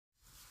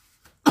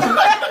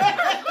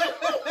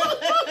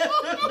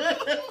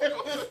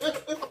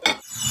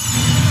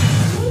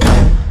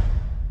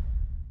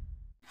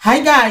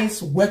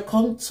guys,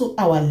 welcome to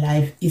our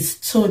live.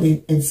 It's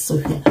Tony and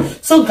Sophia.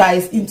 So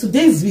guys, in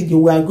today's video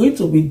we are going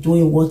to be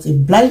doing what a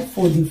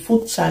blindfolded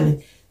food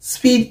challenge,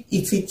 speed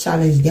eating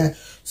challenge,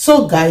 guys.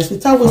 So guys,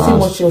 without wasting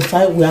much of your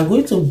time, we are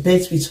going to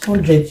bet with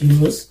 100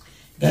 euros.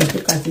 Guys,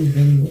 look at it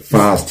very well.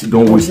 Fast,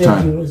 don't waste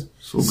time.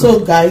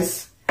 So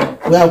guys,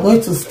 we are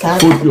going to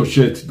start. Put your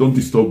shirt, don't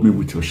disturb me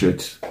with your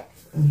shirt.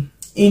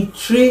 In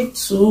 3,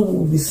 2,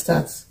 we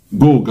start.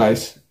 Go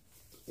guys.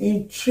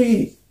 In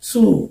 3,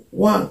 2,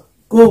 1,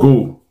 go.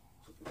 Go.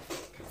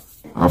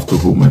 I have to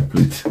hold my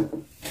plate.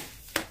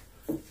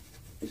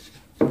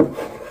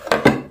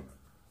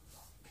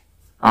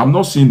 I'm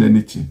not seeing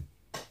anything.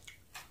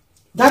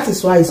 That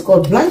is why it's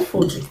called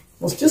blindfolding.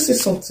 Must you see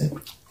something?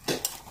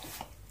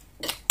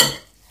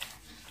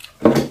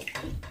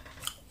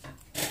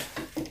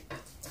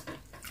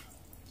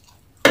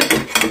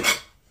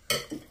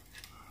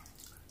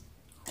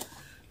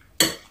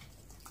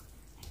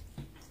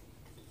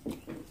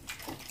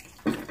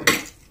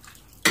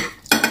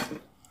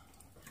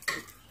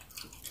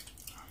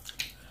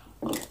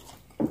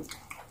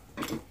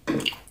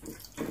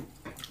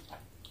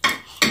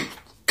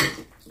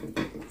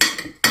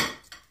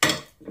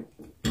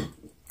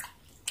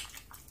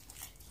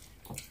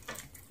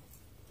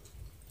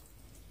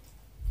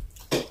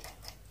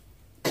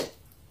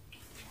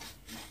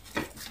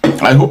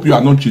 I hope you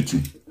are not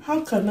cheating.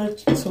 How can I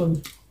cheat on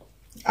you?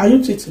 Are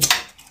you cheating?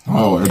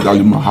 Oh,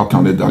 Edalima, how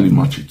can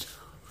Edalima cheat?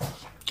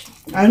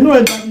 I know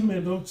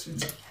Edalima don't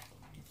cheat.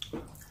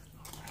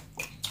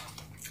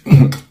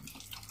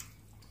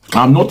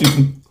 I'm not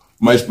even,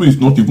 my spirit is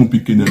not even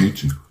picking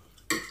anything.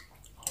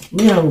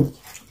 Me, I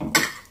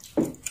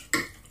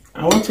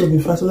want to be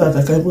fast so that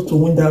I can be able to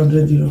win that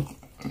 100 euro.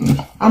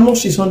 How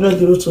much is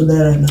 100 euro today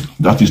right now?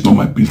 That is not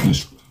my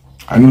business.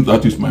 I know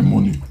that is my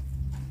money.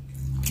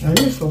 I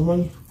need some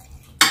money.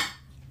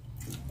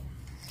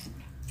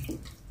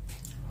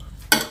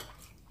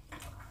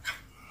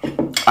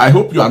 I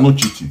hope you are not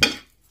cheating.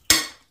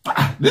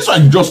 This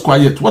one is just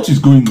quiet. What is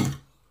going on?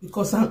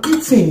 Because I'm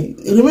eating.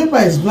 Remember,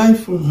 it's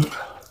blindfold.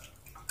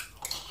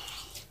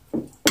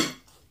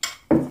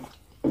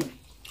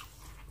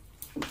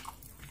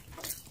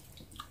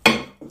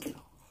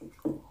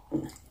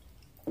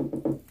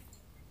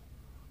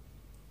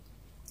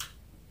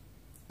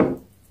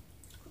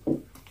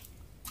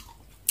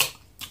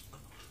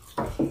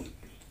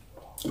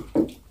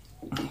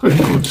 Very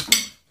good.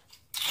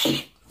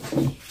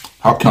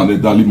 How can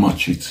Edalima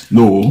cheat?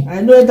 No.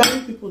 I know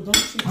Edalima people don't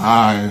cheat.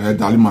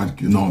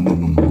 Edalima,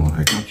 no.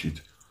 I can't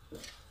cheat.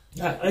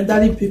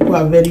 Edalima people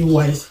are very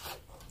wise.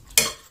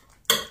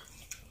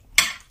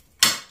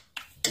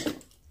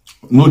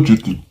 No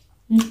cheating.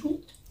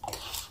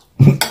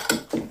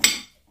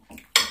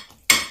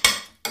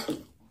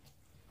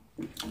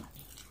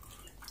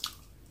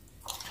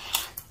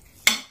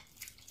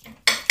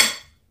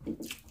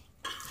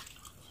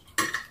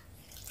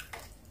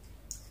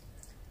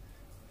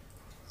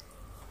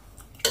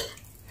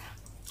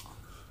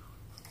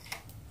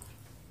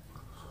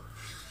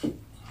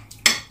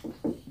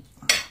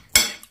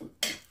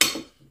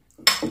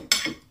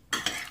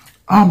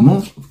 I'm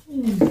not.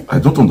 I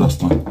don't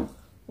understand.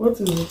 What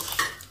is it?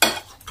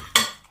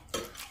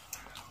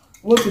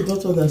 What you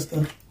don't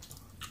understand?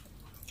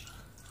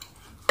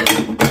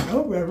 I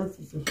hope we are not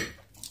cheating.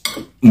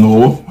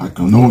 No, I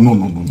can.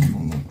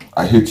 No.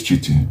 I hate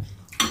cheating.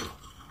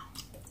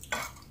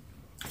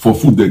 For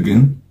food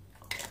again?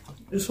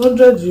 It's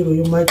 100 euro.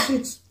 You might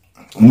cheat.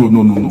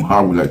 No.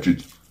 How will I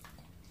cheat?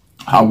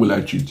 How will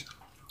I cheat?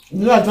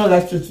 You know I don't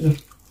like cheating.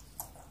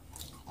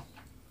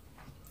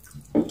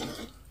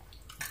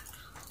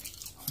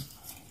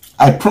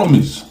 I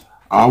promise,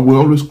 I will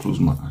always close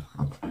my eyes.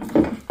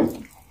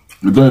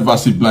 You don't ever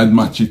see blind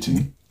man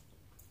cheating.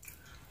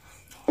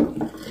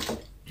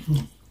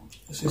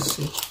 This is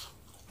it.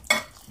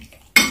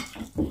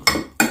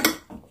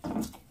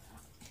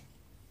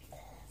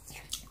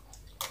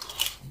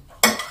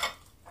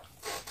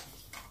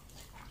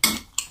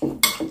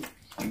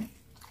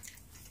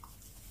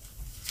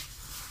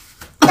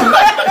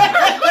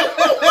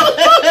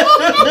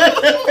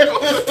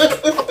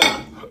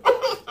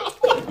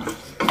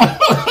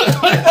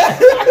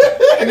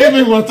 Give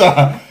me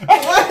water.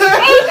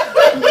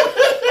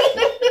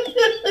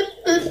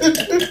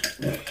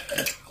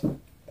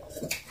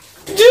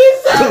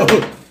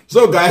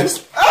 So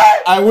guys,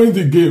 I win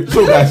the game.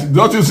 So guys,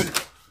 don't you see?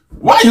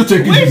 Why are you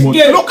taking the money?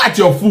 Look at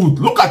your food.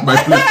 Look at my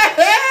plate.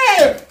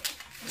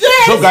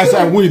 Yes. So guys,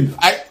 I win.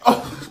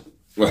 Oh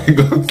my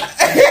God.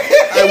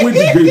 I win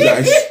the game,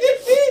 guys.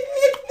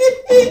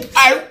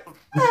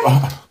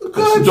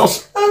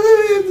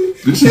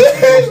 This is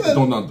just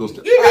done and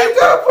dusted.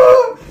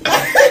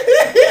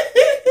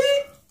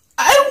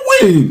 I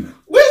win.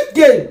 Which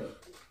game?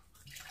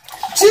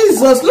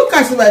 Jesus, look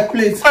at my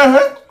plate.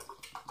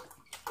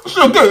 It's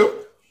okay.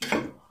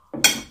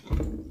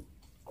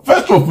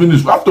 First to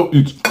finish, we have to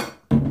eat.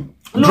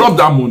 Look. Drop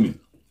that money.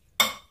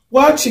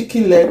 1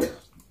 chicken leg.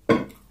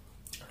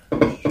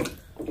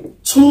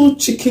 2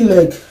 chicken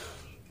leg.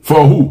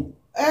 For who?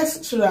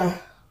 Extra.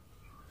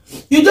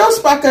 You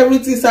just pack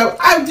everything. So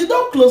I did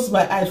not close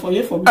my eyes for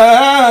you. For me.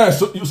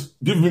 So you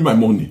give me my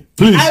money,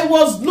 please. I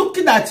was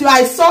looking at you.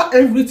 I saw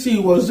everything.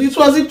 It was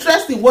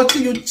interesting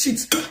watching you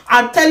cheat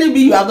and telling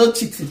me you are not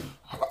cheating.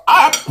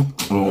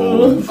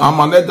 I'm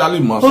an elderly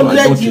man, so I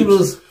don't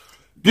cheat.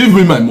 Give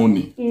me my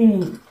money.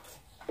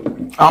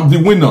 I'm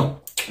the winner.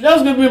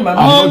 Just give me my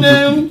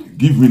money.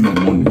 Give me my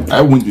money.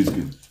 I win this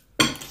game.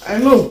 I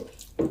know.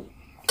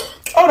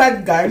 All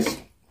right, guys.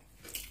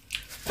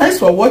 Thanks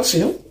for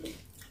watching.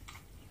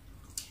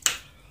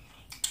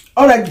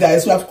 All right,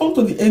 guys. We have come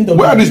to the end of.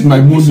 Where is my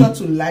money? Be sure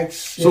to like,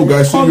 share, so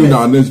guys, see you in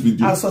our next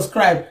video and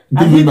subscribe.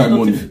 Give me my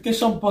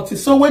notification button.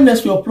 So when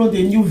next we upload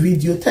a new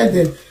video, tell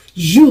them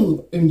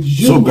you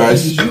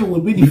will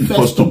be the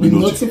first to be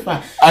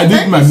notified. I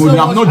need my money.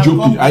 I'm not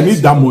joking. I need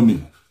that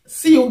money.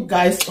 See you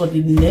guys on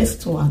the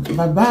next one.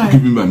 Bye bye.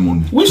 Give me my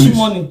money. Which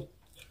money?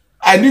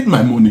 I need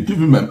my money. Give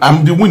me my.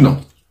 I'm the winner.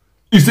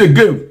 It's a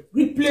game.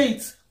 Replay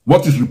it.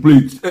 What is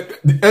replay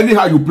it?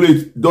 Anyhow you play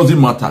it doesn't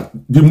matter.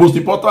 The most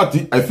important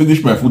thing, I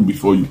finish my food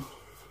before you.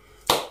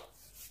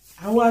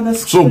 I wanna.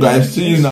 So guys, see you now.